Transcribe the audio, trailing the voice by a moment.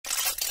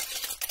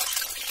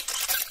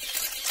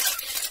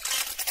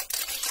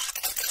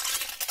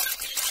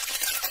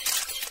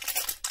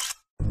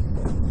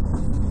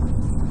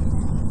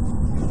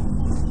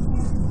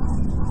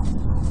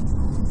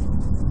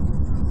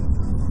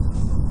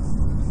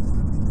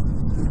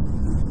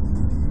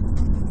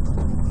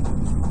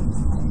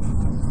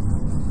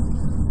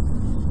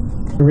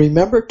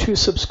Remember to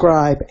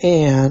subscribe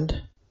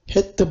and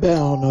hit the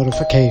bell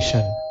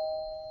notification.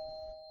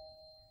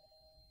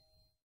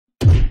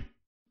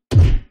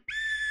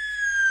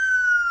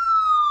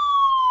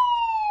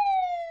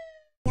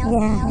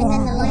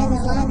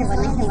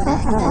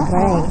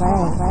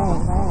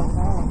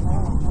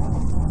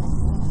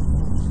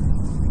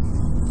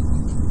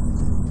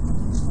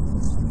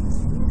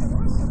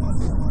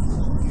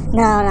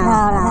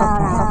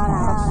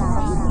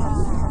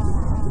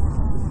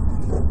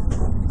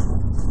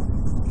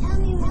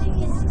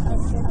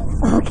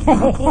 Okay.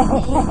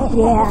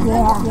 Yeah.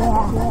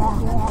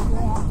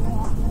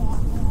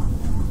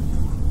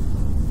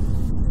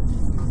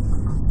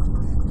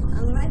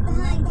 I'm right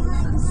behind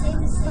the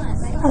same spot.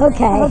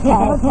 Okay.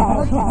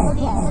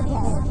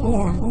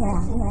 Yeah.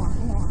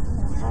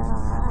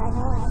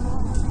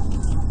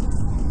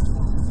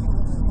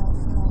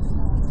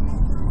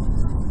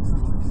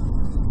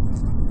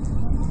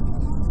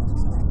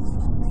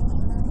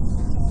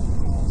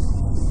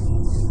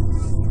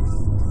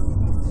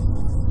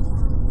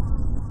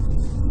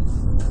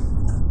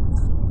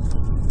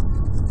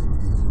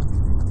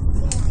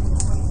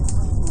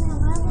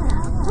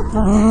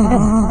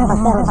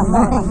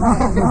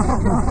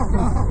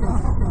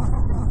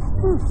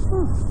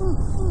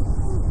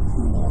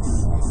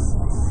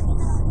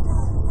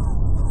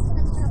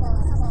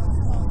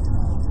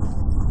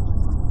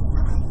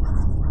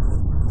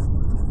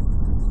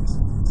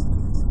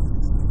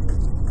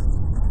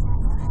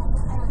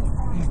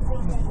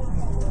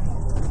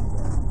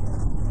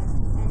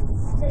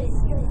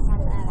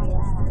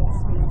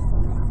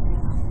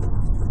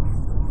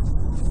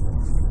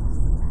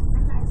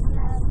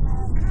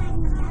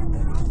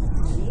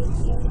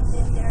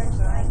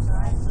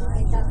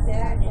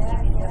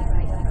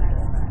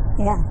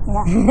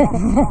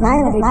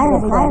 Mine will be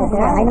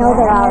I know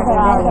they're all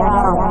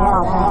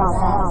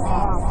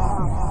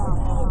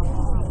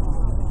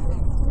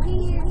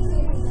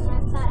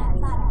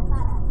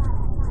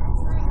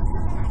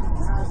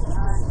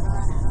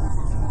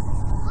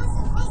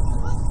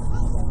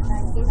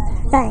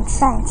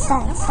Thanks.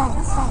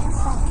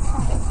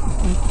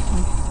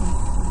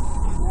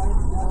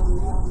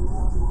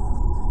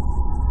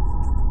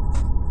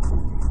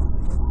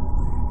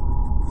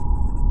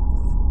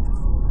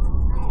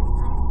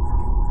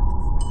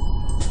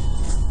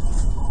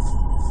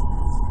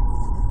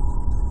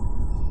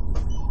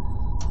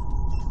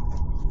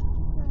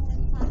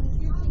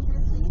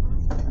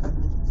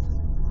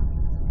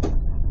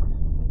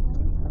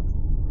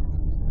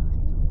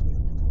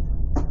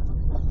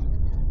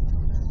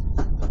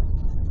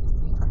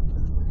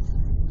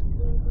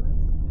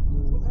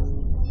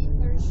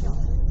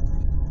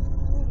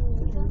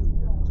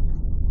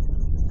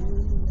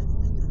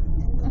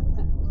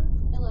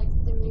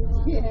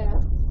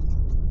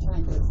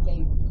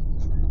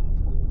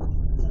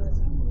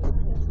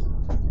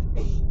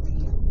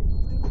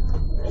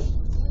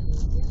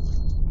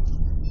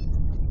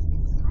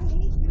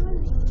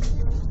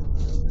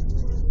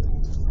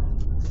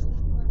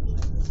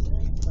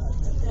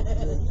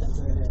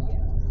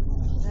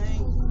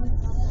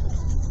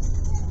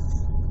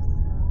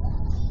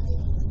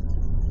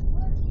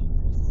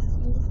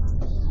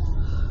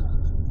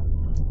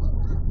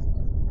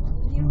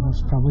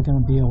 It's probably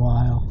going to be a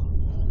while.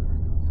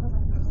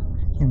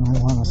 You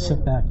might want to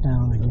sit back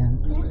down again.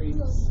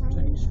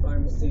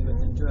 Pharmacy with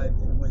the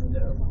drive-in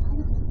window.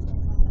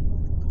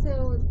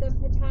 So the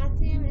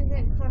potassium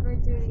isn't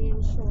covered through the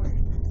insurance.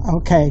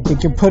 Okay,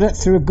 did you put it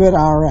through Good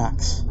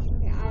RX?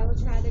 Yeah, I will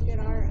try the Good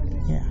RX.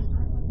 Yeah.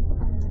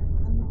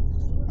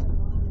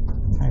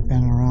 I've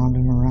been around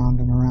and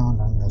around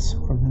on this.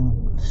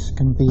 It's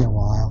going to be a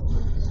while.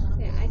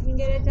 Yeah, I can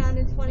get it down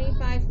to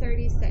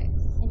 25.36.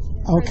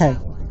 Okay,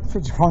 for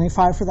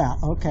 25 for that.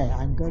 Okay,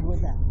 I'm good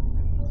with that.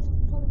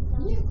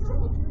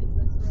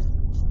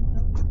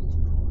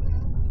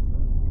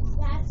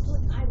 That's what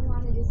I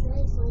wanted to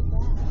say so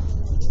bad.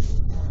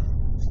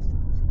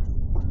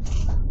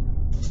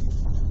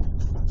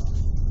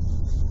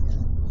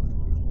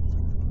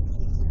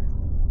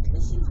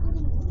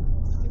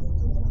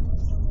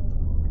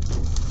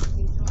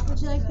 Would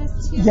you like this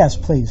too? Yes,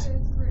 please.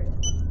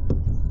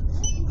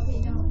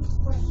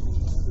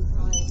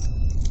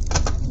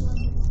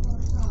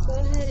 Go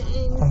ahead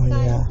and Oh,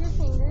 slide yeah. with your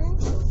finger.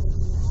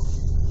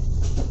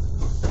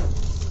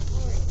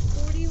 Alright,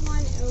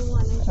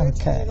 4101 is your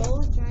Okay.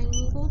 total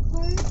triangle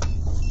card.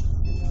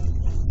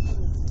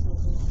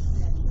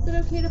 Is it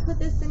okay to put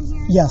this in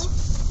here? Yes.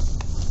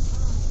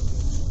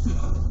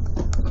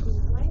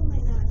 Why am I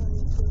not on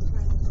this one?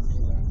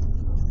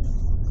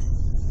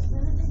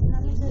 None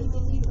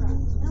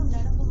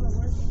of them are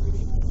working.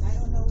 I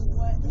don't know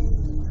what is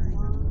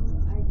wrong.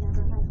 I've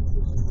never had this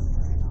issue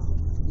at all.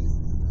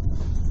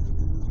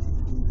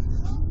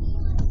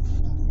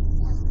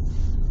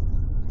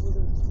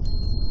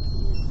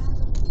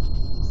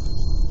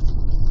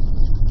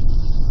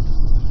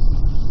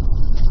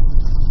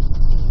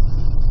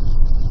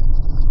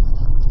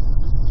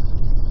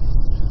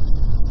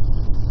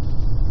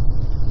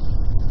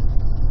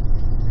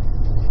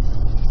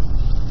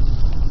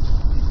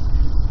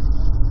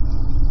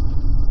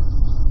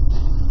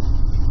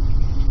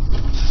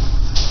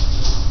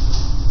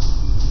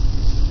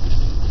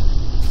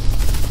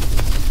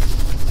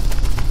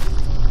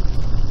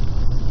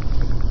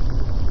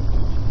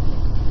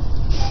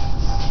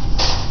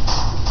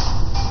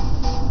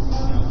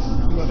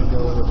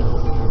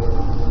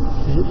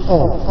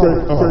 great.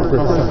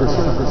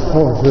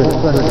 Oh, great.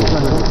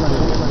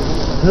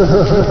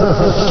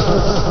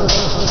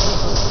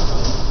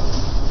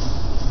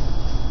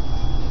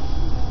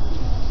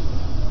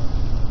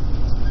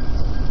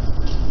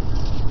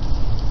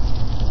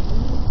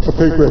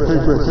 Okay, great.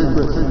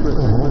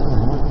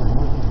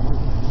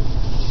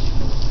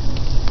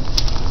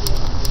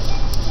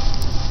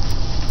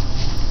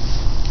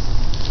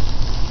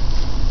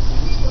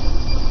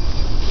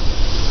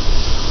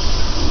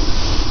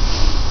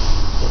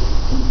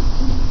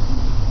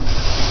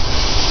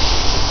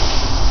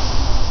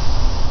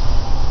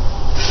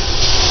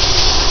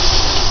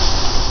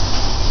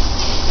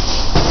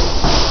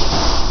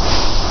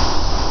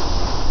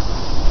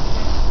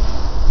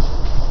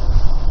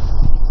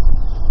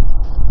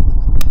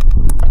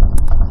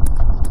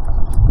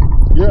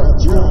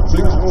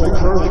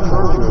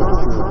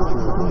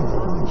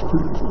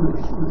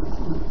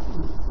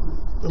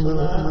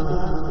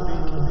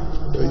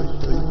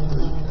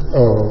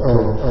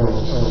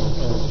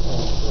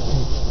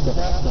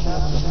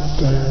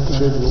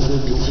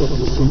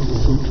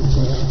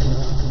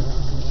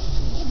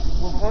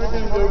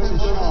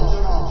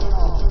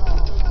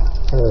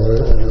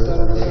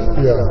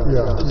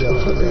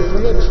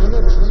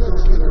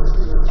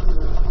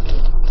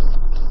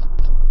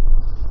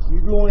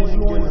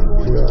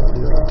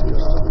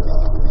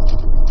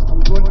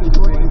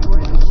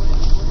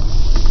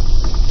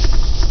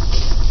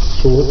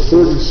 So at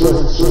 30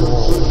 seconds,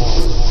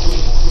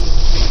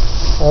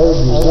 I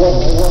would be